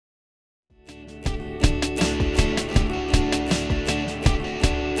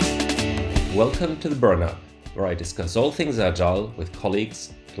Welcome to the Burn-Up, where I discuss all things agile with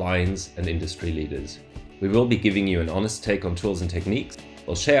colleagues, clients, and industry leaders. We will be giving you an honest take on tools and techniques,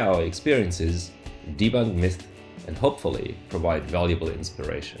 we'll share our experiences, debunk myths, and hopefully provide valuable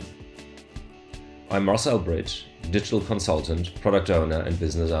inspiration. I'm Marcel Bridge, digital consultant, product owner, and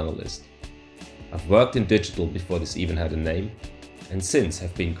business analyst. I've worked in digital before this even had a name, and since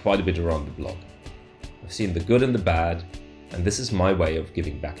have been quite a bit around the block. I've seen the good and the bad, and this is my way of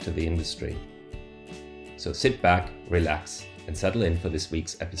giving back to the industry. So sit back, relax, and settle in for this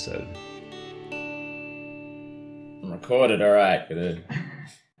week's episode. I'm recorded, alright. Gotta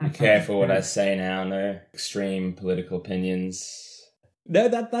be careful what I say now, no extreme political opinions. No,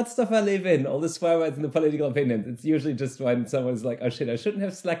 that stuff I live in, all the swear words and the political opinions. It's usually just when someone's like, oh shit, I shouldn't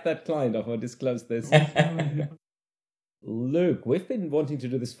have slacked that client off or disclosed this. Luke, we've been wanting to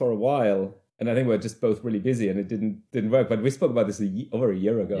do this for a while, and I think we're just both really busy and it didn't work, but we spoke about this over a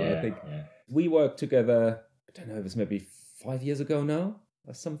year ago, I think. Yeah. We worked together, I don't know, it was maybe 5 years ago now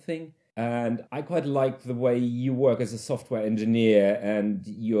or something. And I quite like the way you work as a software engineer and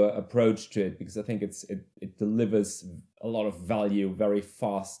your approach to it, because I think it delivers a lot of value very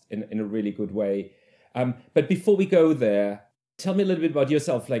fast in a really good way. But before we go there, tell me a little bit about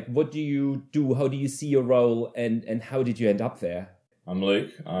yourself. Like, what do you do? How do you see your role? And how did you end up there? I'm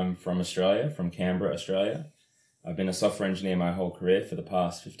Luke. I'm from Australia, from Canberra, Australia. I've been a software engineer my whole career for the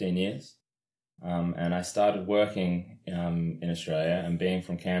past 15 years. And I started working in Australia, and being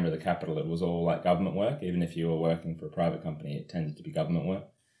from Canberra, the capital, it was all like government work. Even if you were working for a private company, it tended to be government work.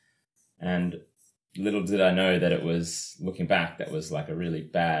 And little did I know that it was, looking back, that was like a really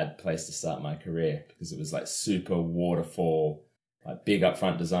bad place to start my career, because it was like super waterfall, like big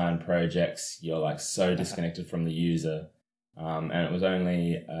upfront design projects. You're like so disconnected from the user. And it was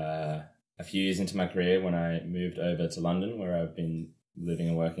only a few years into my career when I moved over to London, where I've been living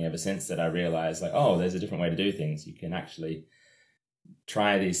and working ever since, that I realized like, oh, there's a different way to do things. You can actually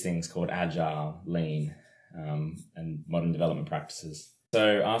try these things called agile, lean, and modern development practices.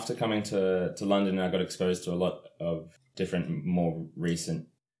 So after coming to London, I got exposed to a lot of different, more recent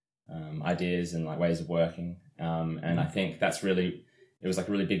ideas and like ways of working. And I think it was like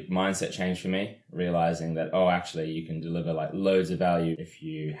a really big mindset change for me, realizing that, oh, actually you can deliver like loads of value if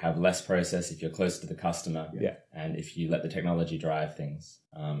you have less process, if you're close to the customer, and if you let the technology drive things.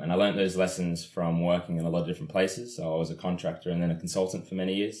 And I learned those lessons from working in a lot of different places. So I was a contractor and then a consultant for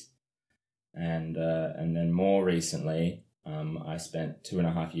many years. And then more recently, I spent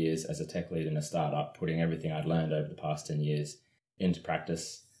 2.5 years as a tech lead in a startup, putting everything I'd learned over the past 10 years into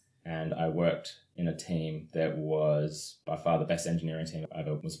practice. And I worked in a team that was by far the best engineering team I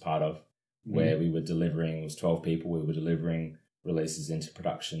ever was part of, where we were delivering, it was 12 people, we were delivering releases into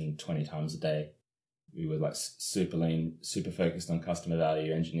production 20 times a day. We were like super lean, super focused on customer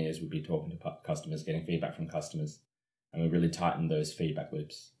value. Engineers would be talking to customers, getting feedback from customers, and we really tightened those feedback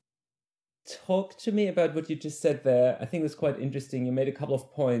loops. Talk to me about what you just said there. I think it was quite interesting. You made a couple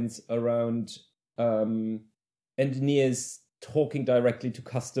of points around engineers talking directly to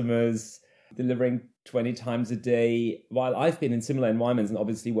customers, delivering 20 times a day. While I've been in similar environments and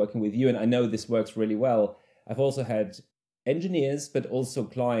obviously working with you, and I know this works really well, I've also had engineers, but also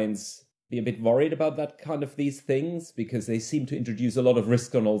clients be a bit worried about that kind of these things, because they seem to introduce a lot of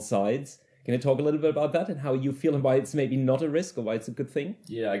risk on all sides. Can you talk a little bit about that and how you feel and why it's maybe not a risk or why it's a good thing?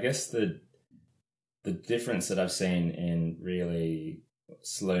 Yeah, I guess the difference that I've seen in really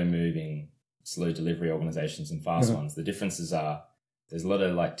slow-moving, slow delivery organizations and fast ones, the differences are there's a lot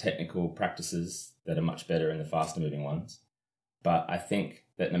of like technical practices that are much better in the faster moving ones. But I think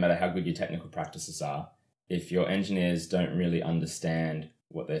that no matter how good your technical practices are, if your engineers don't really understand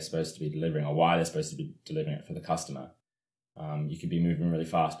what they're supposed to be delivering or why they're supposed to be delivering it for the customer, you could be moving really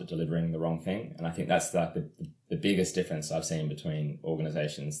fast but delivering the wrong thing. And I think that's like the biggest difference I've seen between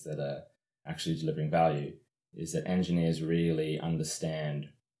organizations that are actually delivering value, is that engineers really understand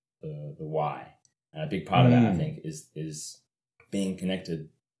the why. And a big part of that, I think, is being connected,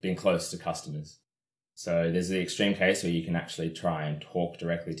 being close to customers. So there's the extreme case where you can actually try and talk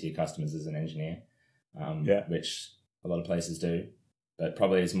directly to your customers as an engineer, which a lot of places do. But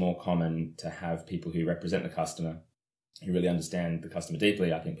probably it's more common to have people who represent the customer, who really understand the customer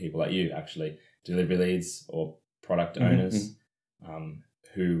deeply. I think people like you, actually, delivery leads or product owners,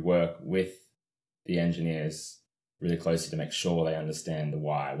 who work with the engineers really closely to make sure they understand the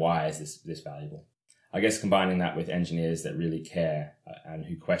why. Why is this valuable? I guess combining that with engineers that really care and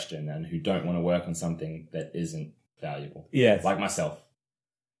who question and who don't want to work on something that isn't valuable. Yes. Like myself.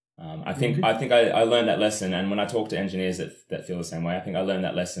 I think I learned that lesson, and when I talk to engineers that feel the same way, I think I learned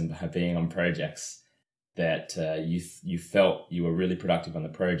that lesson by being on projects that you felt you were really productive on the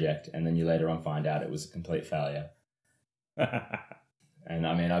project, and then you later on find out it was a complete failure. And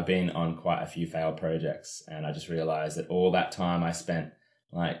I mean, I've been on quite a few failed projects, and I just realized that all that time I spent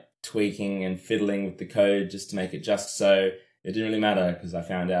like tweaking and fiddling with the code just to make it just so, it didn't really matter, because I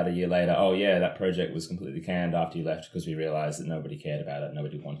found out a year later, oh yeah, that project was completely canned after you left because we realized that nobody cared about it.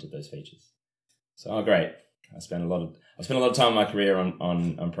 Nobody wanted those features. So, oh great. I spent a lot of time in my career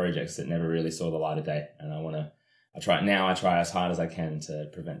on projects that never really saw the light of day. And I try as hard as I can to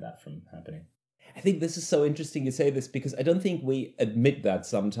prevent that from happening. I think this is so interesting you say this, because I don't think we admit that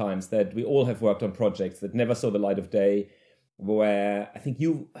sometimes, that we all have worked on projects that never saw the light of day, where I think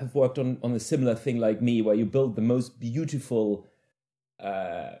you have worked on a similar thing like me, where you build the most beautiful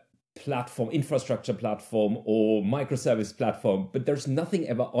platform, infrastructure platform or microservice platform, but there's nothing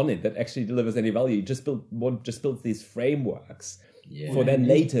ever on it that actually delivers any value. You just build these frameworks for then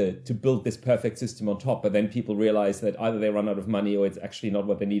later to build this perfect system on top. But then people realize that either they run out of money, or it's actually not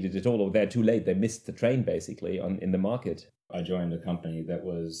what they needed at all, or they're too late. They missed the train basically in the market. I joined a company that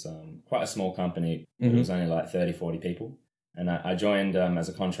was quite a small company. It was only like 30, 40 people. And I joined as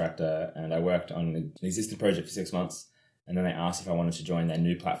a contractor, and I worked on an existing project for 6 months. And then they asked if I wanted to join their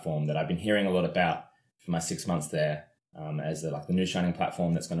new platform that I've been hearing a lot about for my 6 months there, as the new shining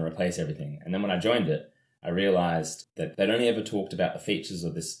platform that's going to replace everything. And then when I joined it, I realized that they'd only ever talked about the features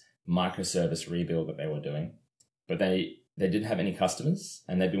of this microservice rebuild that they were doing, but they didn't have any customers,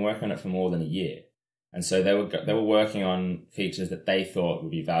 and they'd been working on it for more than a year. And so they were working on features that they thought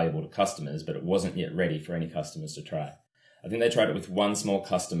would be valuable to customers, but it wasn't yet ready for any customers to try. I think they tried it with one small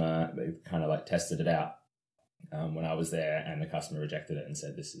customer. They kind of like tested it out when I was there, and the customer rejected it and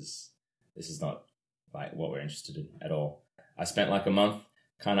said, this is not like what we're interested in at all. I spent like a month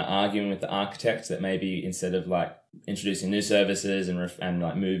kind of arguing with the architect that maybe instead of like introducing new services and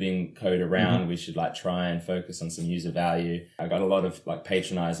like moving code around, we should like try and focus on some user value. I got a lot of like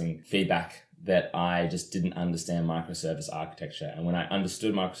patronizing feedback that I just didn't understand microservice architecture. And when I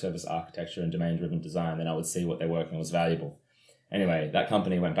understood microservice architecture and domain-driven design, then I would see what they're working on was valuable. Anyway, that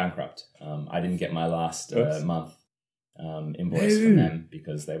company went bankrupt. I didn't get my last month invoice from them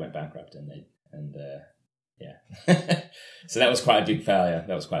because they went bankrupt, yeah. So that was quite a big failure.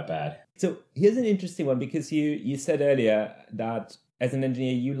 That was quite bad. So here's an interesting one, because you said earlier that as an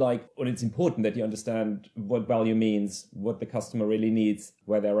engineer, you like, or it's important that you understand what value means, what the customer really needs,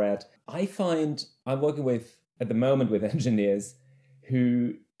 where they're at. I find I'm working at the moment with engineers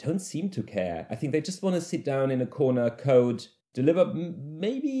who don't seem to care. I think they just want to sit down in a corner, code, deliver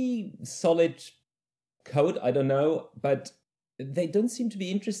maybe solid code, I don't know, but they don't seem to be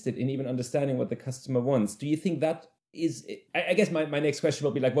interested in even understanding what the customer wants. Do you think that is, I guess my next question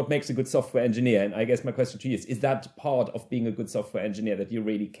will be like, what makes a good software engineer? And I guess my question to you is that part of being a good software engineer, that you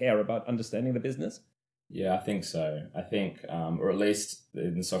really care about understanding the business? Yeah, I think so. I think, or at least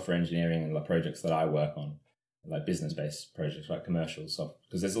in the software engineering and the projects that I work on, like business-based projects, like commercial software,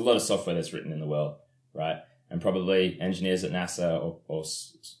 because there's a lot of software that's written in the world, right? And probably engineers at NASA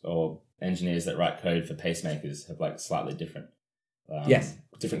or engineers that write code for pacemakers have like slightly different.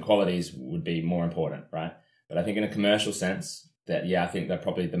 Different qualities would be more important, right? But I think in a commercial sense, I think that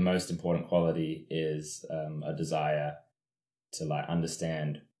probably the most important quality is a desire to like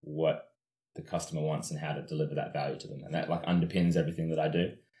understand what the customer wants and how to deliver that value to them. And that like underpins everything that I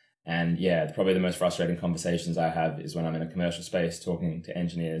do. And yeah, probably the most frustrating conversations I have is when I'm in a commercial space talking to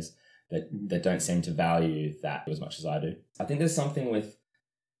engineers that don't seem to value that as much as I do. I think there's something with,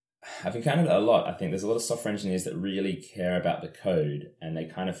 I've encountered it a lot. I think there's a lot of software engineers that really care about the code, and they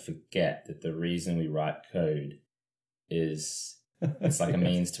kind of forget that the reason we write code is it's like a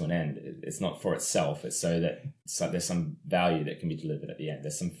means to an end. It's not for itself. It's so that there's some value that can be delivered at the end.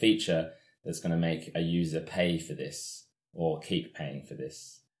 There's some feature that's going to make a user pay for this or keep paying for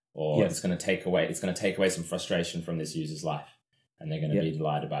this, or it's going to take away some frustration from this user's life, and they're going to be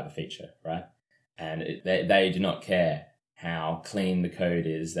delighted by the feature, right? And they do not care how clean the code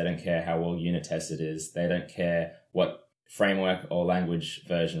is. They don't care how well unit tested it is. They don't care what framework or language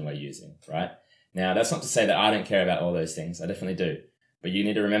version we're using, right? Now, that's not to say that I don't care about all those things. I definitely do. But you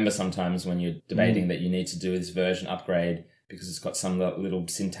need to remember sometimes when you're debating that you need to do this version upgrade because it's got some little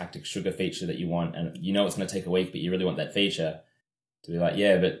syntactic sugar feature that you want, and you know it's going to take a week, but you really want that feature, to be like,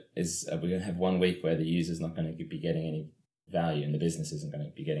 yeah, but are we going to have 1 week where the user's not going to be getting any value and the business isn't going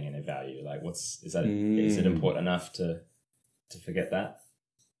to be getting any value? Like, is it important enough to forget that?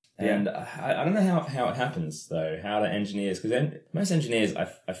 And I don't know how it happens though. How do engineers? Because most engineers,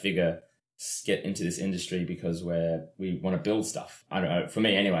 I figure, get into this industry because we want to build stuff. I don't know. For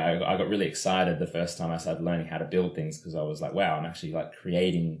me, anyway, I got really excited the first time I started learning how to build things because I was like, wow, I'm actually like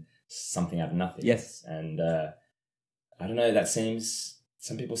creating something out of nothing. Yes. And I don't know,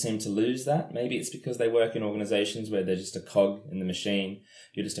 some people seem to lose that. Maybe it's because they work in organizations where they're just a cog in the machine.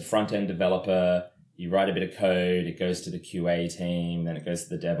 You're just a front-end developer. You write a bit of code. It goes to the QA team. Then it goes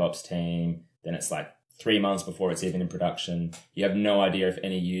to the DevOps team. Then it's like 3 months before it's even in production. You have no idea if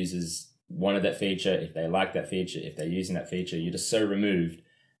any users wanted that feature, if they like that feature, if they're using that feature. You're just so removed.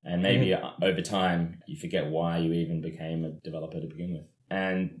 And maybe over time, you forget why you even became a developer to begin with.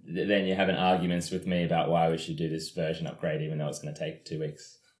 And then you're having arguments with me about why we should do this version upgrade, even though it's going to take 2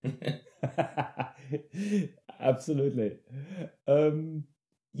 weeks. Absolutely.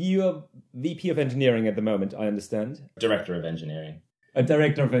 You're VP of engineering at the moment, I understand. Director of engineering. A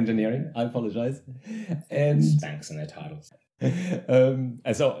director of engineering. I apologize. And Banks and their titles.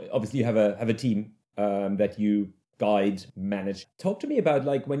 And so obviously you have a team that you guide, manage. Talk to me about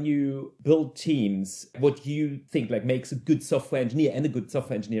like when you build teams, what you think like makes a good software engineer and a good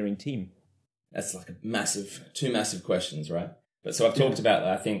software engineering team. That's like two massive questions, right? But so I've talked about,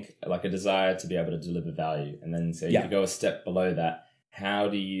 I think, like a desire to be able to deliver value. And then so you go a step below that. How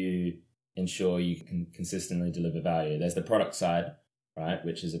do you ensure you can consistently deliver value? There's the product side, right?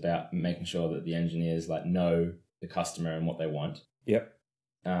 Which is about making sure that the engineers like know the customer and what they want. Yep.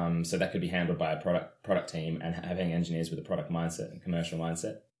 So that could be handled by a product team and having engineers with a product mindset and commercial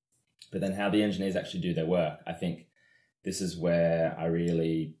mindset. But then how the engineers actually do their work, I think this is where I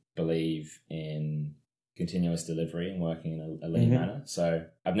really believe in continuous delivery and working in a lean manner. So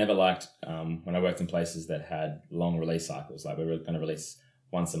I've never liked when I worked in places that had long release cycles, like we were going to release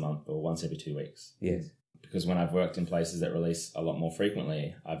once a month or once every 2 weeks. Yes. Because when I've worked in places that release a lot more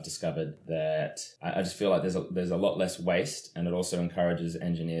frequently, I've discovered that I just feel like there's a lot less waste, and it also encourages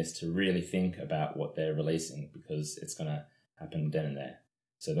engineers to really think about what they're releasing because it's going to happen then and there.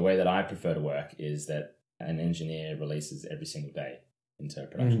 So the way that I prefer to work is that an engineer releases every single day into a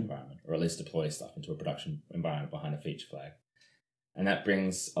production environment, or at least deploys stuff into a production environment behind a feature flag. And that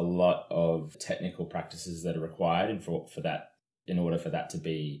brings a lot of technical practices that are required in order for that to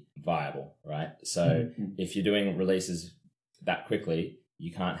be viable, right? So if you're doing releases that quickly,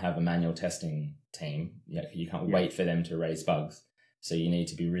 you can't have a manual testing team. You can't wait for them to raise bugs. So you need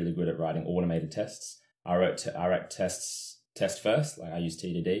to be really good at writing automated tests. I write tests test first, like I use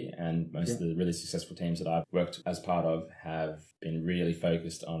TDD, and most of the really successful teams that I've worked as part of have been really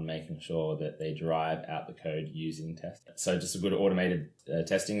focused on making sure that they drive out the code using tests. So just a good automated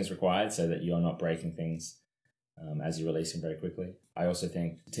testing is required so that you're not breaking things as you're releasing very quickly. I also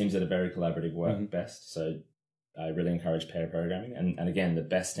think teams that are very collaborative work best. So I really encourage pair programming. And again, the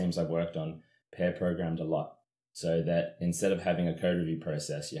best teams I've worked on pair programmed a lot. So that instead of having a code review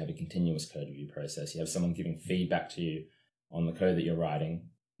process, you have a continuous code review process. You have someone giving feedback to you on the code that you're writing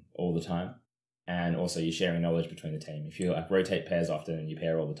all the time. And also you're sharing knowledge between the team. If you like rotate pairs often and you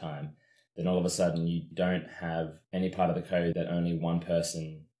pair all the time, then all of a sudden you don't have any part of the code that only one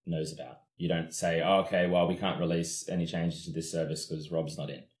person knows about. You don't say, oh, okay, well, we can't release any changes to this service because Rob's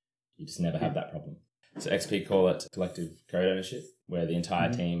not in. You just never have that problem. So XP call it collective code ownership, where the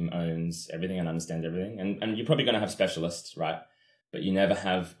entire team owns everything and understands everything. And you're probably going to have specialists, right? But you never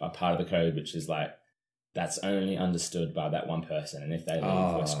have a part of the code which is like, that's only understood by that one person. And if they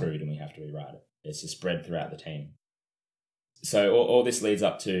leave, we're screwed and we have to rewrite it. It's just spread throughout the team. So all this leads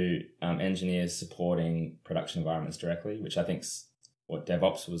up to engineers supporting production environments directly, which I think's what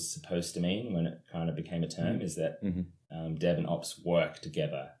DevOps was supposed to mean when it kind of became a term, is that Dev and Ops work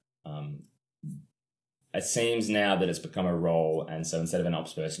together. It seems now that it's become a role, and so instead of an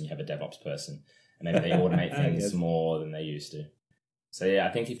Ops person, you have a DevOps person, and maybe they automate things more than they used to. So yeah,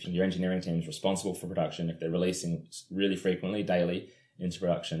 I think if your engineering team is responsible for production, if they're releasing really frequently, daily into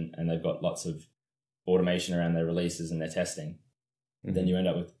production, and they've got lots of automation around their releases and their testing, then you end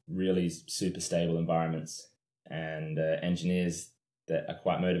up with really super stable environments and engineers that are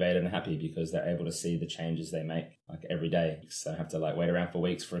quite motivated and happy because they're able to see the changes they make like every day. So they don't have to like wait around for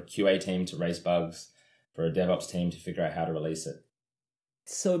weeks for a QA team to raise bugs, for a DevOps team to figure out how to release it.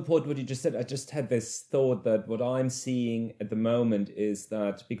 It's so important what you just said. I just had this thought that what I'm seeing at the moment is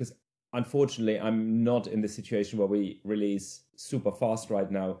that, because unfortunately I'm not in the situation where we release super fast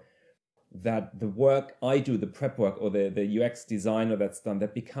right now, that the work I do, the prep work or the UX designer that's done,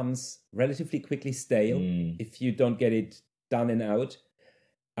 that becomes relatively quickly stale if you don't get it done and out.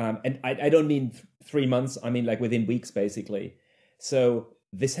 And I don't mean 3 months, I mean like within weeks basically. So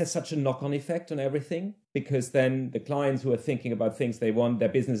this has such a knock-on effect on everything, because then the clients who are thinking about things they want, their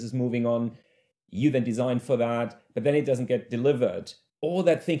business is moving on, you then design for that, but then it doesn't get delivered. All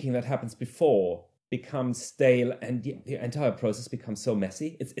that thinking that happens before becomes stale, and the entire process becomes so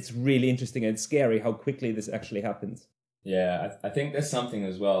messy. It's really interesting and scary how quickly this actually happens. Yeah, I think there's something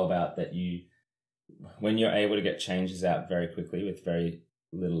as well about that when you're able to get changes out very quickly with very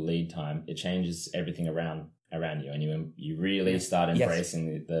little lead time, it changes everything around you, and you really start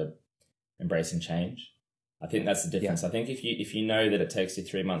embracing embracing change. I think that's the difference. I think if you know that it takes you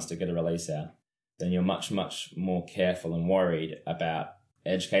 3 months to get a release out, then you're much, much more careful and worried about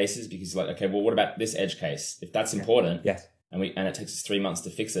edge cases, because you're like, okay, well, what about this edge case? If that's important, and it takes us 3 months to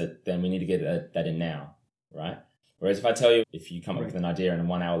fix it, then we need to get that in now, right? Whereas if I tell you, if you come up with an idea and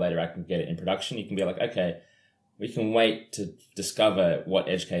 1 hour later I can get it in production, you can be like, okay, we can wait to discover what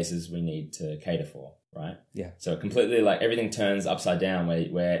edge cases we need to cater for, right? Yeah. So completely like everything turns upside down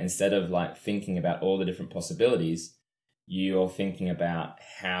where instead of like thinking about all the different possibilities, you're thinking about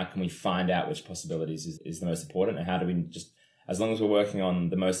how can we find out which possibilities is the most important, and how do we just, as long as we're working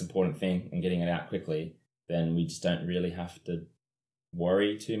on the most important thing and getting it out quickly, then we just don't really have to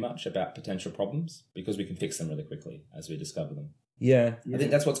worry too much about potential problems, because we can fix them really quickly as we discover them. Yeah. I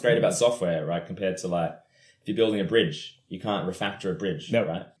think that's what's great about software, right? Compared to like, if you're building a bridge, you can't refactor a bridge,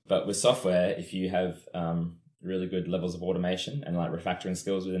 right? But with software, if you have really good levels of automation and like refactoring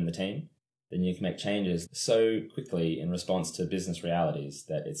skills within the team, then you can make changes so quickly in response to business realities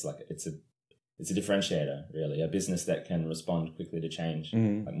that it's a differentiator, really. A business that can respond quickly to change,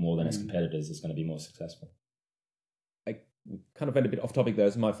 like more than its competitors, is going to be more successful. I kind of went a bit off topic there.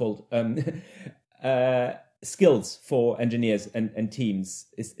 It's my fault. Skills for engineers and teams.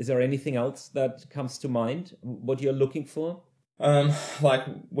 Is there anything else that comes to mind? What you're looking for? Like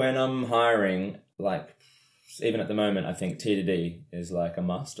when I'm hiring, like even at the moment, I think TDD is like a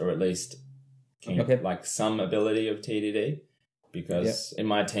must, or at least like some ability of TDD. Because in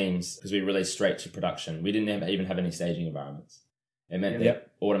my teams, because we released straight to production, we didn't even have any staging environments. It meant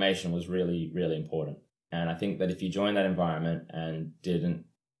that automation was really, really important. And I think that if you join that environment and didn't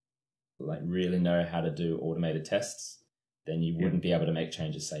like really know how to do automated tests, then you wouldn't be able to make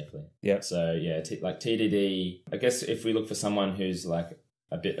changes safely. Yeah. So like TDD, I guess if we look for someone who's like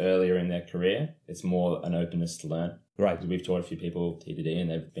a bit earlier in their career, it's more an openness to learn. Right. Because we've taught a few people TDD and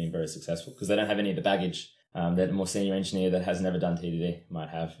they've been very successful because they don't have any of the baggage that a more senior engineer that has never done TDD might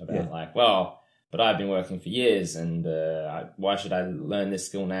have about like, well, but I've been working for years and why should I learn this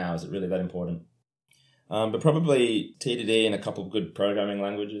skill now? Is it really that important? But probably TDD and a couple of good programming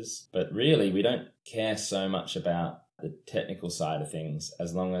languages. But really, we don't care so much about the technical side of things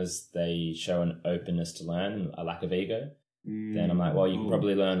as long as they show an openness to learn and a lack of ego. Then I'm like, well, you can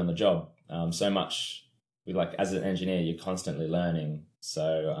probably learn on the job. So much, as an engineer, you're constantly learning.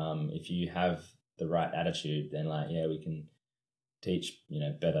 So if you have the right attitude, then we can teach,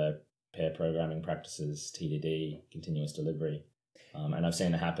 better pair programming practices, TDD, continuous delivery. And I've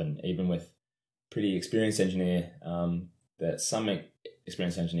seen it happen even with pretty experienced engineer, that some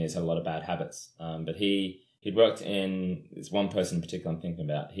experienced engineers have a lot of bad habits. But he'd worked in, this one person in particular I'm thinking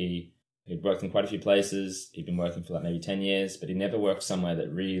about, he'd worked in quite a few places. He'd been working for maybe 10 years, but he never worked somewhere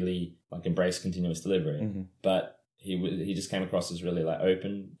that really embraced continuous delivery. Mm-hmm. But he just came across as really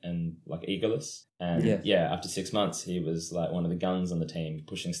open and egoless. And after 6 months, he was one of the guns on the team,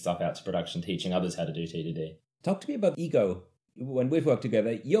 pushing stuff out to production, teaching others how to do TDD. Talk to me about ego. When we've worked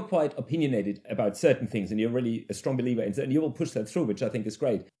together, you're quite opinionated about certain things and you're really a strong believer in it, and you will push that through, which I think is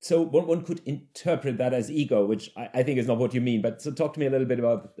great. So one could interpret that as ego, which I think is not what you mean. But so talk to me a little bit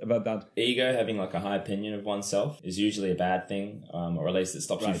about that. Ego, having a high opinion of oneself, is usually a bad thing, or at least it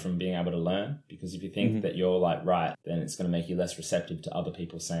stops you from being able to learn. Because if you think that you're right, then it's going to make you less receptive to other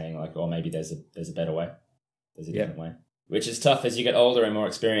people saying oh, maybe there's a better way, there's a different way. Which is tough as you get older and more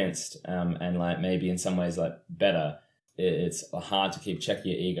experienced, and maybe in some ways better. It's hard to keep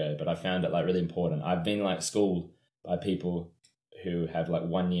checking your ego, but I found it really important. I've been schooled by people who have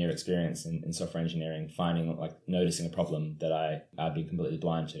 1 year experience in software engineering, finding noticing a problem that I'd be completely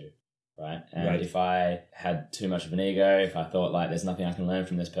blind to, right? And if I had too much of an ego, if I thought there's nothing I can learn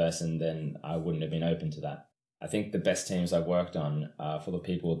from this person, then I wouldn't have been open to that. I think the best teams I've worked on are full of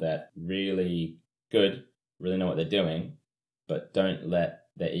people that really know what they're doing, but don't let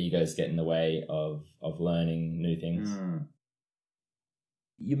their egos get in the way of learning new things.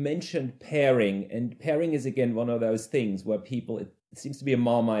 You mentioned pairing, and pairing is again one of those things where people, it seems to be a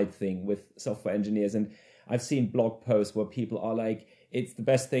Marmite thing with software engineers, and I've seen blog posts where people are it's the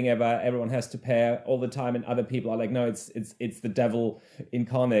best thing ever, everyone has to pair all the time, and other people are no, it's the devil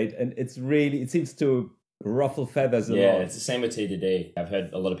incarnate, and it seems to ruffle feathers a lot. Yeah, it's the same with TDD. I've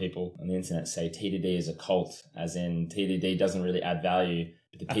heard a lot of people on the internet say TDD is a cult, as in TDD doesn't really add value,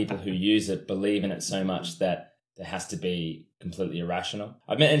 but the people who use it believe in it so much that there has to be completely irrational.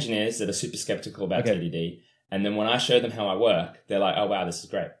 I've met engineers that are super skeptical about TDD, and then when I show them how I work, they're like, oh wow, this is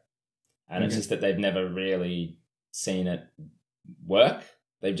great. And it's just that they've never really seen it work.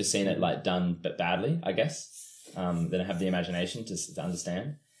 They've just seen it like done but badly, I guess. They don't have the imagination to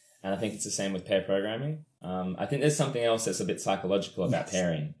understand. And I think it's the same with pair programming. I think there's something else that's a bit psychological about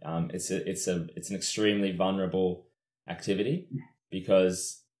pairing. It's an extremely vulnerable activity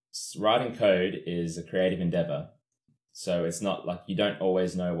because writing code is a creative endeavor. So it's not like you don't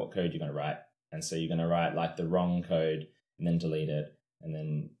always know what code you're going to write. And so you're going to write like the wrong code and then delete it and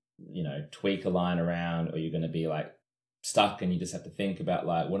then, tweak a line around, or you're going to be like stuck and you just have to think about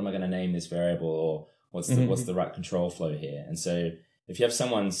like, what am I going to name this variable, or what's the right control flow here? And so if you have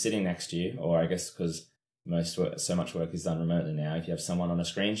someone sitting next to you, or I guess because so much work is done remotely now, if you have someone on a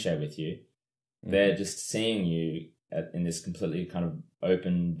screen share with you, they're just seeing you in this completely kind of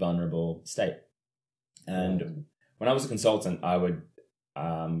open, vulnerable state. And when I was a consultant,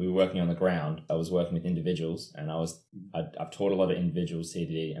 we were working on the ground. I was working with individuals, and I've taught a lot of individuals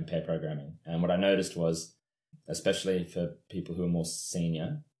CDD and pair programming. And what I noticed was, especially for people who are more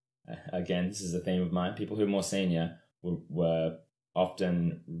senior, again, this is a theme of mine, people who are more senior were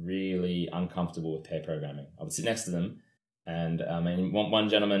often really uncomfortable with pair programming. I would sit next to them, and one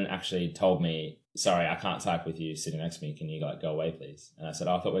gentleman actually told me, "Sorry, I can't type with you sitting next to me. Can you like go away, please?" And I said,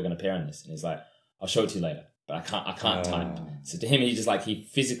 "Oh, I thought we were going to pair on this." And he's like, "I'll show it to you later, but I can't type." So to him, he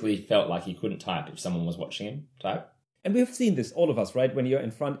physically felt like he couldn't type if someone was watching him type. And we've seen this, all of us, right? When you're in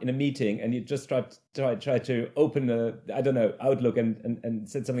front in a meeting and you just try to open Outlook and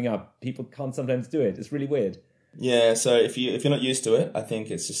set something up, people can't sometimes do it. It's really weird. Yeah, so if you're not used to it, I think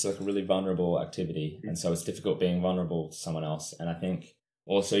it's just like a really vulnerable activity, and so it's difficult being vulnerable to someone else. And I think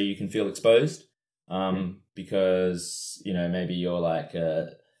also you can feel exposed because maybe you're like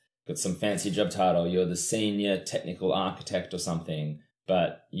got some fancy job title, you're the senior technical architect or something,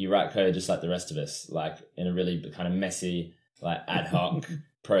 but you write code just like the rest of us, like in a really kind of messy, like ad hoc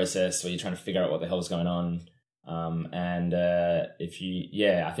process where you're trying to figure out what the hell's going on. I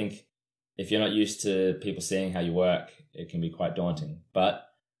think if you're not used to people seeing how you work, it can be quite daunting. But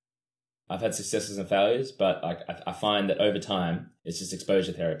I've had successes and failures, but like I find that over time, it's just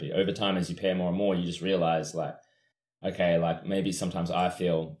exposure therapy. Over time, as you pair more and more, you just realize like, okay, like maybe sometimes I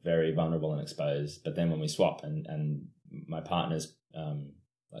feel very vulnerable and exposed, but then when we swap and my partner's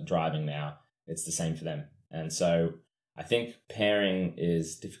like driving now, it's the same for them. And so I think pairing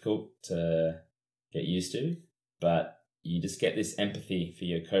is difficult to get used to, but you just get this empathy for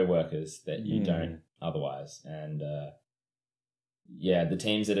your coworkers that you don't otherwise. And the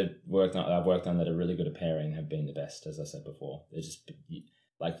teams that I've worked on that are really good at pairing have been the best, as I said before. They're just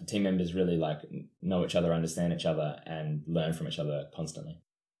like the team members really like know each other, understand each other, and learn from each other constantly.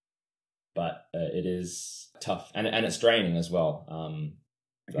 But it is tough, and it's draining as well.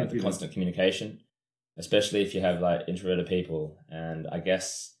 Like the constant communication, especially if you have like introverted people. And I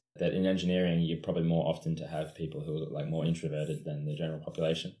guess that in engineering, you're probably more often to have people who are like more introverted than the general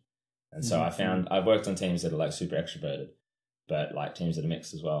population. And so I found I've worked on teams that are like super extroverted, but like teams that are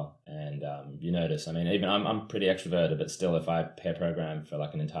mixed as well. And you notice, I mean, even I'm pretty extroverted, but still, if I pair program for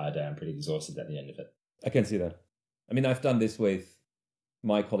like an entire day, I'm pretty exhausted at the end of it. I can see that. I mean, I've done this with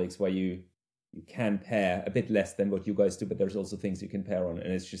my colleagues where you can pair a bit less than what you guys do, but there's also things you can pair on,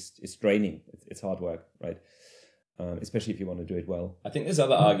 and it's draining. It's hard work, right? Especially if you want to do it well. I think there's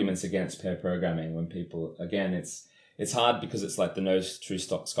other arguments against pair programming when people, again, it's hard because it's like the no true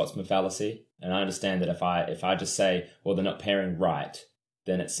Scotsman fallacy. And I understand that if I just say, well, they're not pairing right,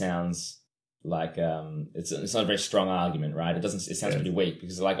 then it sounds like it's not a very strong argument, right? It sounds pretty weak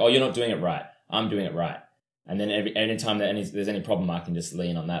because like, oh, you're not doing it right, I'm doing it right. And then any time that there's any problem, I can just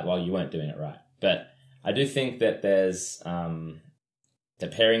lean on that. Well, you weren't doing it right. But I do think that there's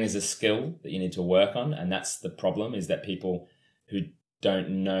that pairing is a skill that you need to work on, and that's the problem. Is that people who don't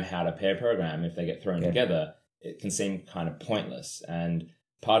know how to pair program, if they get thrown together, it can seem kind of pointless. And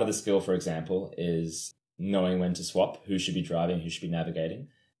part of the skill, for example, is knowing when to swap, who should be driving, who should be navigating,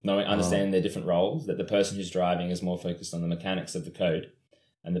 understanding their different roles. That the person who's driving is more focused on the mechanics of the code,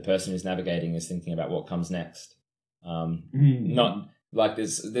 and the person who's navigating is thinking about what comes next. Not like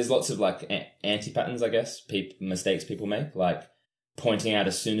there's lots of like anti-patterns, I guess, mistakes people make, like pointing out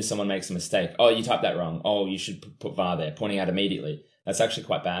as soon as someone makes a mistake. Oh, you typed that wrong. Oh, you should put var there. Pointing out immediately. That's actually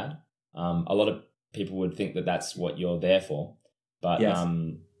quite bad. A lot of people would think that that's what you're there for, but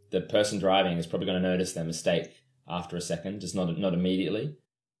the person driving is probably going to notice their mistake after a second, just not immediately.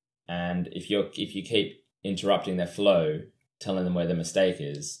 And if you keep interrupting their flow, telling them where the mistake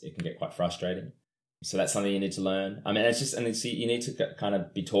is, it can get quite frustrating. So that's something you need to learn. I mean, you need to kind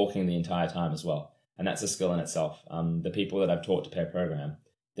of be talking the entire time as well. And that's a skill in itself. The people that I've taught to pair program,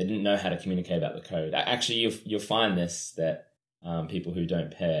 they didn't know how to communicate about the code. Actually, you'll find this, that people who don't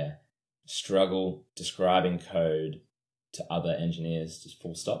pair struggle describing code to other engineers, just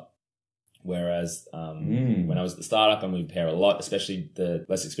full stop. Whereas when I was at the startup and we'd pair a lot, especially the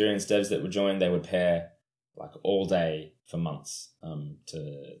less experienced devs that would join, they would pair like all day for months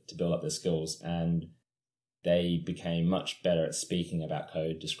to build up their skills. And they became much better at speaking about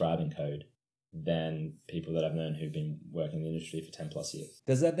code, describing code, than people that I've known who've been working in the industry for 10 plus years.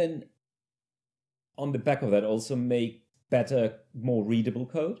 Does that then, on the back of that, also make better, more readable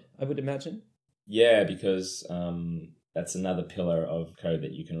code, I would imagine? Yeah, because that's another pillar of code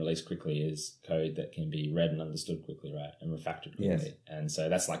that you can release quickly, is code that can be read and understood quickly, right? And refactored quickly. Yes. And so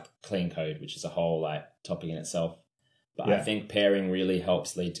that's like clean code, which is a whole like topic in itself. But Yeah. I think pairing really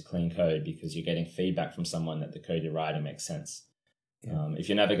helps lead to clean code, because you're getting feedback from someone that the code you're writing makes sense. Yeah. If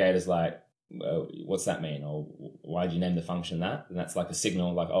your navigator's like, well, what's that mean? Or why did you name the function that? And that's like a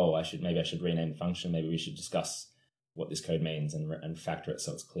signal like, oh, I should rename the function. Maybe we should discuss what this code means and factor it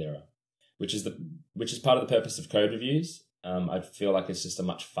so it's clearer, which is part of the purpose of code reviews. I feel like it's just a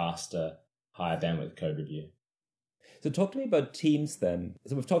much faster, higher bandwidth code review. So talk to me about teams then.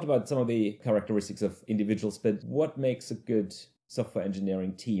 So we've talked about some of the characteristics of individuals, but what makes a good software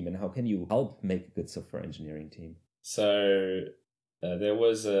engineering team, and how can you help make a good software engineering team? So there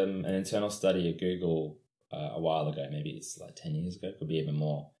was an internal study at Google a while ago, maybe it's like 10 years ago, could be even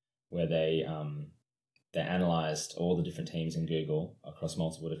more, where they analyzed all the different teams in Google across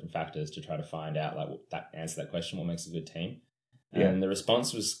multiple different factors to try to find out answer that question, what makes a good team. Yeah. And the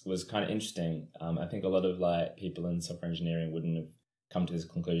response was kind of interesting. I think a lot of like people in software engineering wouldn't have come to this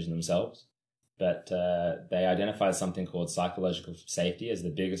conclusion themselves, but they identified something called psychological safety as the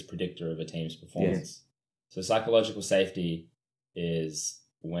biggest predictor of a team's performance. Yes. So psychological safety is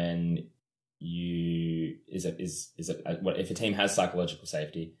when if a team has psychological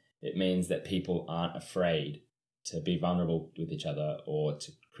safety, it means that people aren't afraid to be vulnerable with each other or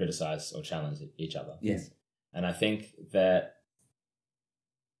to criticize or challenge each other. Yes. And I think that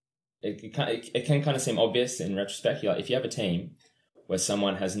it can kind of seem obvious in retrospect. Like if you have a team where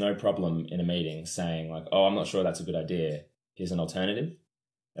someone has no problem in a meeting saying like, oh, I'm not sure that's a good idea, here's an alternative,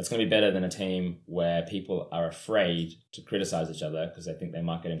 that's going to be better than a team where people are afraid to criticize each other because they think they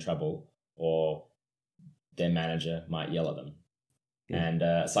might get in trouble or their manager might yell at them. Yeah.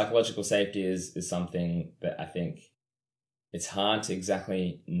 And psychological safety is something that I think it's hard to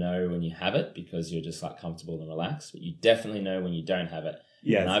exactly know when you have it, because you're just like comfortable and relaxed, but you definitely know when you don't have it.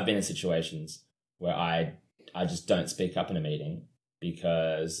 Yes. And I've been in situations where I just don't speak up in a meeting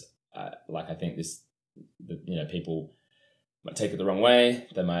because I think people might take it the wrong way.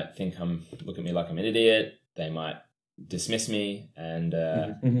 They might look at me like I'm an idiot. They might dismiss me. And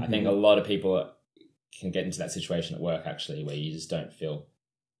I think a lot of people can get into that situation at work, actually, where you don't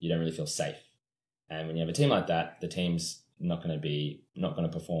really feel safe. And when you have a team like that, the team's not going to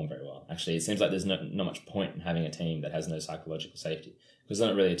perform very well. Actually, it seems like there's not much point in having a team that has no psychological safety, because they're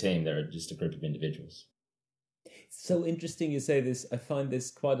not really a team. They're just a group of individuals. It's so interesting you say this. I find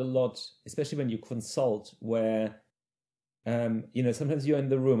this quite a lot, especially when you consult, where sometimes you're in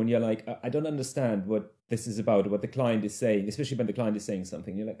the room and you're like, I don't understand what this is about, what the client is saying, especially when the client is saying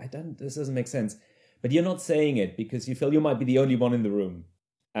something. You're like, this doesn't make sense. But you're not saying it because you feel you might be the only one in the room.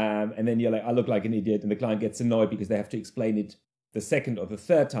 And then you're like, I look like an idiot, and the client gets annoyed because they have to explain it the second or the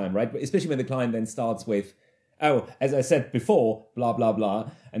third time, right? But especially when the client then starts with, oh, as I said before, blah, blah,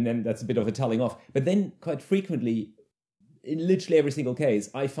 blah. And then that's a bit of a telling off. But then quite frequently, in literally every single case,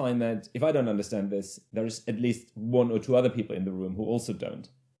 I find that if I don't understand this, there's at least one or two other people in the room who also don't.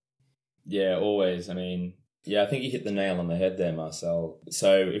 Yeah, always. I mean, yeah, I think you hit the nail on the head there, Marcel.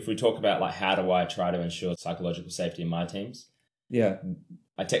 So if we talk about like, how do I try to ensure psychological safety in my teams? Yeah.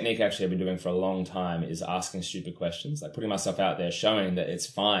 A technique actually I've been doing for a long time is asking stupid questions, like putting myself out there, showing that it's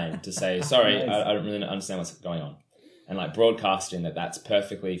fine to say, sorry, nice. I don't really understand what's going on. And like broadcasting that that's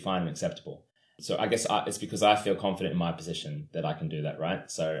perfectly fine and acceptable. So I guess it's because I feel confident in my position that I can do that, right?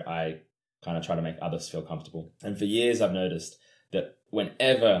 So I kind of try to make others feel comfortable. And for years, I've noticed that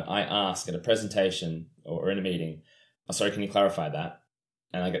whenever I ask at a presentation or in a meeting, oh, sorry, can you clarify that?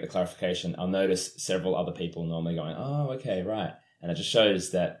 And I get the clarification, I'll notice several other people normally going, oh, okay, right. And it just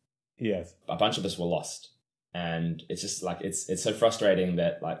shows that yes, a bunch of us were lost. And it's just like, it's so frustrating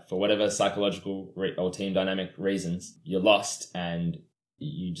that like for whatever psychological or team dynamic reasons, you're lost and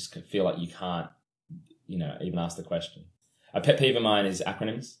you just feel like you can't, even ask the question. A pet peeve of mine is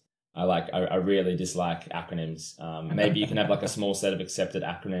acronyms. I really dislike acronyms. Maybe you can have like a small set of accepted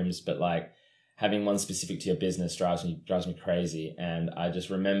acronyms, but like having one specific to your business drives me crazy. And I just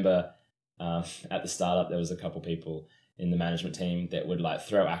remember at the startup, there was a couple people in the management team that would like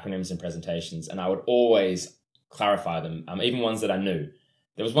throw acronyms in presentations, and I would always clarify them, even ones that I knew,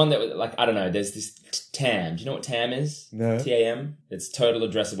 There was one that was like, I don't know, there's this TAM. Do you know what TAM is? No. TAM? It's total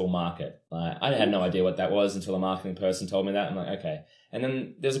addressable market. Like, I had no idea what that was until a marketing person told me that. I'm like, okay. And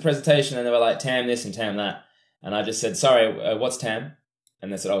then there was a presentation and they were like, TAM this and TAM that. And I just said, sorry, what's TAM?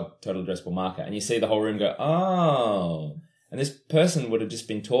 And they said, oh, total addressable market. And you see the whole room go, oh. And this person would have just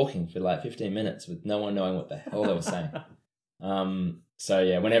been talking for like 15 minutes with no one knowing what the hell they were saying. So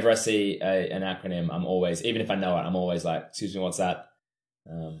yeah, whenever I see an acronym, I'm always, even if I know it, I'm always like, excuse me, what's that?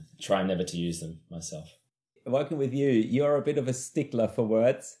 Try never to use them myself. Working with you, you're a bit of a stickler for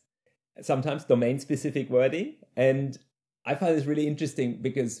words, sometimes domain-specific wording. And I find this really interesting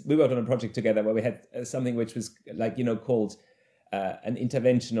because we worked on a project together where we had something which was like, called an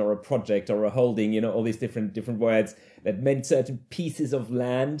intervention or a project or a holding, all these different words that meant certain pieces of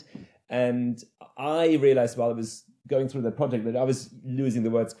land. And I realized while I was going through the project that I was using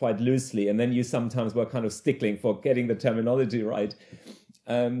the words quite loosely. And then you sometimes were kind of stickling for getting the terminology right.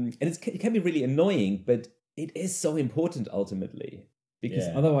 And it can be really annoying, but it is so important ultimately, because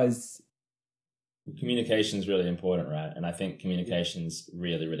otherwise... Communication is really important, right? And I think communication's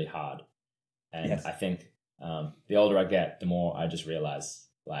really, really hard. And yes. I think the older I get, the more I just realize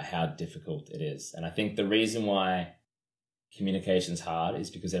like how difficult it is. And I think the reason why communication's hard is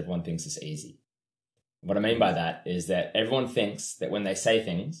because everyone thinks it's easy. What I mean by that is that everyone thinks that when they say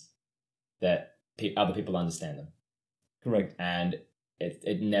things, that other people understand them. Correct. And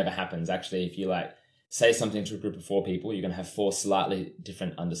it never happens. Actually, if you like say something to a group of 4 people, you're going to have 4 slightly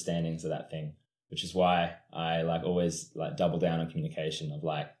different understandings of that thing, which is why I like always like double down on communication of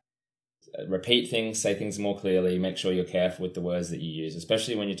like repeat things, say things more clearly, make sure you're careful with the words that you use,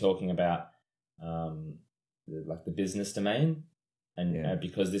 especially when you're talking about like the business domain. And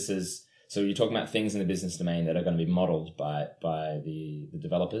because this is, so you're talking about things in the business domain that are going to be modeled by the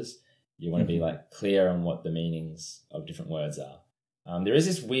developers. You want to be like clear on what the meanings of different words are. There is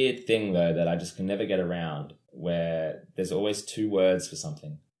this weird thing though that I just can never get around where there's always 2 words for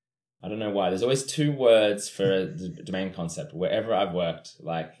something. I don't know why. There's always 2 words for the domain concept wherever I've worked.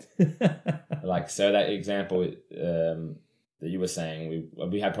 Like so that example that you were saying,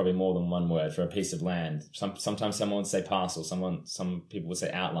 we had probably more than 1 word for a piece of land. Sometimes someone would say parcel. Some people would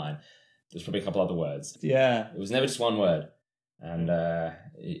say outline. There's probably a couple other words. Yeah. It was never just 1 word. And I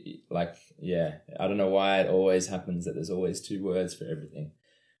don't know why it always happens that there's always 2 words for everything.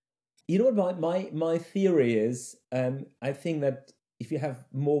 You know what my theory is? I think that if you have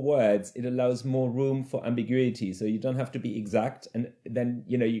more words, it allows more room for ambiguity. So you don't have to be exact. And then,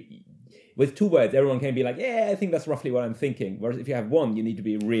 with 2 words, everyone can be like, yeah, I think that's roughly what I'm thinking. Whereas if you have 1, you need to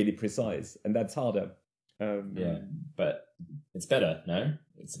be really precise. And that's harder. But it's better, no?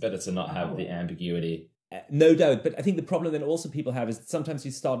 It's better to not have the ambiguity. No doubt. But I think the problem that also people have is that sometimes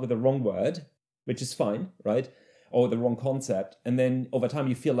you start with the wrong word, which is fine, right? Or the wrong concept. And then over time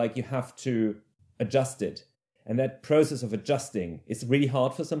you feel like you have to adjust it. And that process of adjusting is really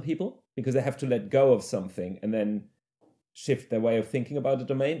hard for some people because they have to let go of something and then shift their way of thinking about the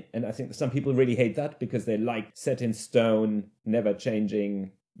domain. And I think some people really hate that because they like set in stone, never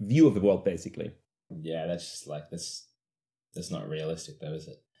changing view of the world, basically. Yeah, that's just like, that's not realistic though, is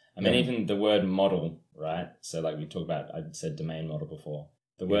it? I mean, even the word model, right? So like we talked about, I said domain model before.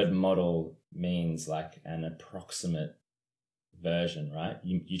 The word model means like an approximate version, right?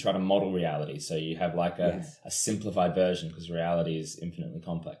 You try to model reality. So you have like a simplified version because reality is infinitely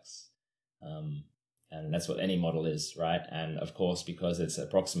complex. And that's what any model is, right? And of course, because it's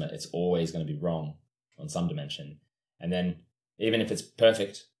approximate, it's always going to be wrong on some dimension. And then even if it's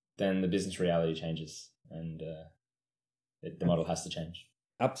perfect, then the business reality changes and the model has to change.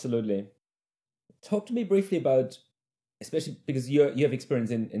 Absolutely. Talk to me briefly about, especially because you have experience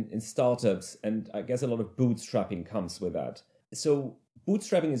in startups, and I guess a lot of bootstrapping comes with that. So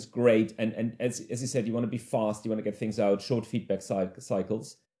bootstrapping is great, and as you said, you want to be fast, you want to get things out, short feedback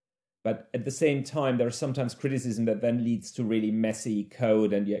cycles. But at the same time, there is sometimes criticism that then leads to really messy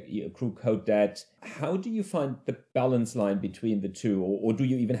code and you accrue code debt. How do you find the balance line between the two, or do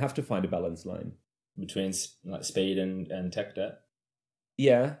you even have to find a balance line? Between like speed and tech debt?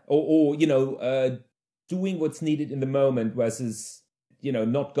 Yeah, or doing what's needed in the moment versus,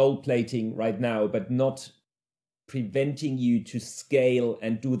 not gold plating right now, but not preventing you to scale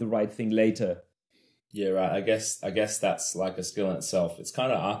and do the right thing later. Yeah, right. I guess that's like a skill in itself. It's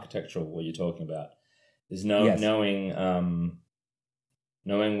kind of architectural what you're talking about. There's knowing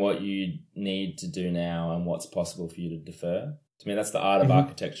what you need to do now and what's possible for you to defer. To me, that's the art of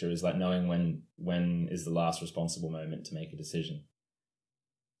architecture, is like knowing when is the last responsible moment to make a decision.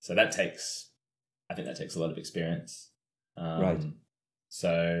 So I think that takes a lot of experience. Right.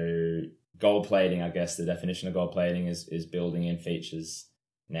 So gold plating, I guess the definition of gold plating is building in features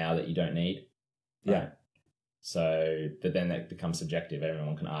now that you don't need. Yeah. Right? So, but then that becomes subjective.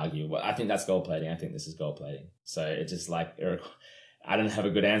 Everyone can argue, well, I think that's gold plating. I think this is gold plating. So it's just like, I don't have a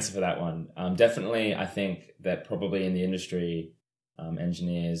good answer for that one. Definitely, I think that probably in the industry,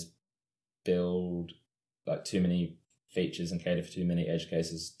 engineers build like too many features and cater for too many edge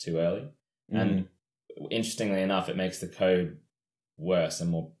cases too early. And interestingly enough, it makes the code worse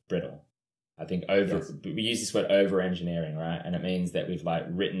and more brittle. I think we use this word over engineering, right? And it means that we've like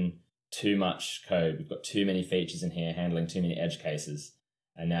written too much code. We've got too many features in here, handling too many edge cases.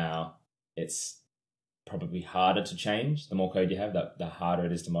 And now it's probably harder to change. The more code you have, the harder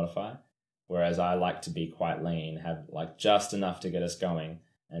it is to modify. Whereas I like to be quite lean, have like just enough to get us going,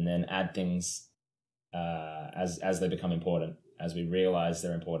 and then add things as they become important. As we realize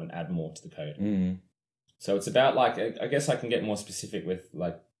they're important, add more to the code. So it's about like, I guess I can get more specific with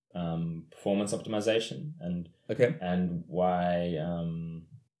like performance optimization and why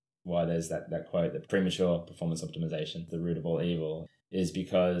there's that quote that premature performance optimization, the root of all evil, is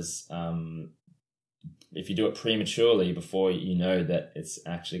because if you do it prematurely before you know that it's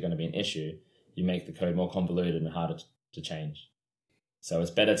actually going to be an issue, you make the code more convoluted and harder to change. So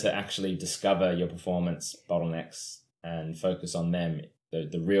it's better to actually discover your performance bottlenecks and focus on them,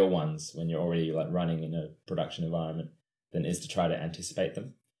 the real ones, when you're already like running in a production environment, than is to try to anticipate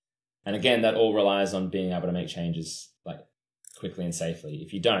them. And again, that all relies on being able to make changes like quickly and safely.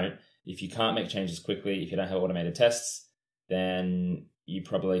 If you can't make changes quickly, if you don't have automated tests, then you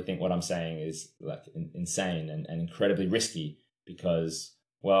probably think what I'm saying is like insane and incredibly risky, because,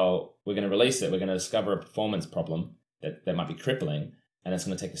 well, we're going to release it. We're going to discover a performance problem that might be crippling, and it's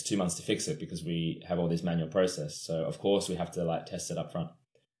going to take us 2 months to fix it because we have all this manual process. So of course we have to like test it up front.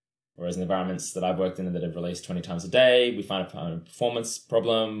 Whereas in environments that I've worked in that have released 20 times a day, we find a performance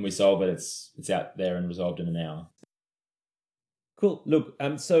problem, we solve it, it's out there and resolved in an hour. Cool. Look,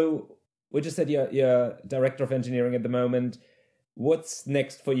 so we just said you're director of engineering at the moment. What's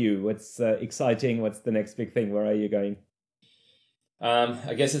next for you? What's exciting? What's the next big thing? Where are you going?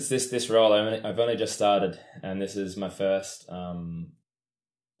 I guess it's this role. I've only just started, and this is my first 100%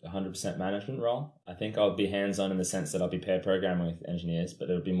 management role. I think I'll be hands-on in the sense that I'll be pair programming with engineers, but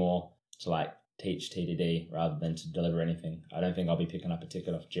it'll be more to like teach TDD rather than to deliver anything. I don't think I'll be picking up a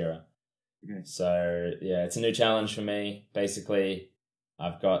ticket off Jira. Okay. So yeah, it's a new challenge for me. Basically,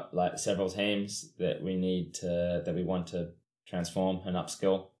 I've got like several teams that we want to transform and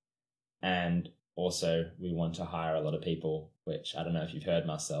upskill, and also we want to hire a lot of people, which I don't know if you've heard,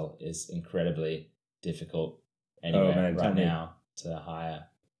 Marcel, is incredibly difficult anywhere right now to hire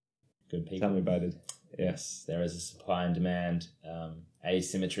good people. Tell me about it. Yes, there is a supply and demand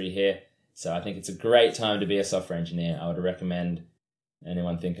asymmetry here. So I think it's a great time to be a software engineer. I would recommend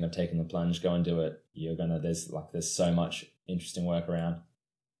anyone thinking of taking the plunge, go and do it. There's so much interesting work around,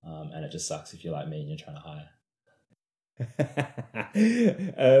 and it just sucks if you're like me and you're trying to hire.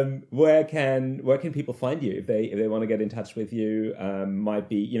 Where can people find you if they want to get in touch with you? There might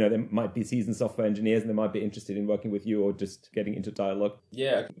be seasoned software engineers and they might be interested in working with you or just getting into dialogue.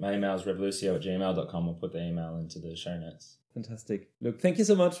 Yeah, my email is revolucio@gmail.com. We'll put the email into the show notes. Fantastic. Look, thank you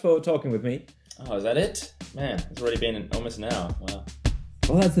so much for talking with me. Oh, is that it? Man, it's already been almost an hour. Wow.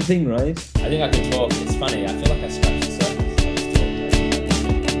 Well, that's the thing, right? I think I can talk. It's funny. I feel like I scratched the surface.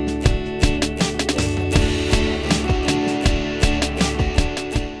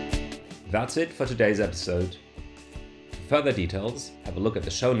 That's it for today's episode. For further details, have a look at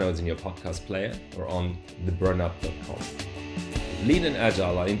the show notes in your podcast player or on theburnup.com. If Lean and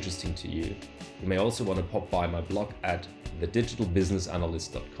Agile are interesting to you, you may also want to pop by my blog at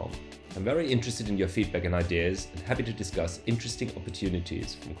thedigitalbusinessanalyst.com. I'm very interested in your feedback and ideas and happy to discuss interesting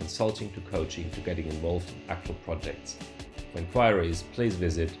opportunities from consulting to coaching to getting involved in actual projects. For inquiries, please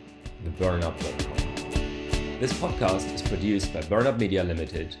visit theburnup.com. This podcast is produced by Burnup Media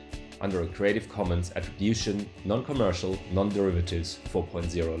Limited under a Creative Commons Attribution, Non-Commercial, Non-Derivatives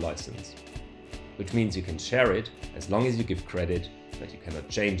 4.0 license, which means you can share it as long as you give credit, but you cannot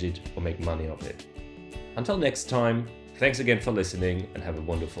change it or make money off it. Until next time, thanks again for listening and have a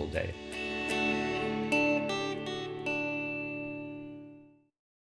wonderful day.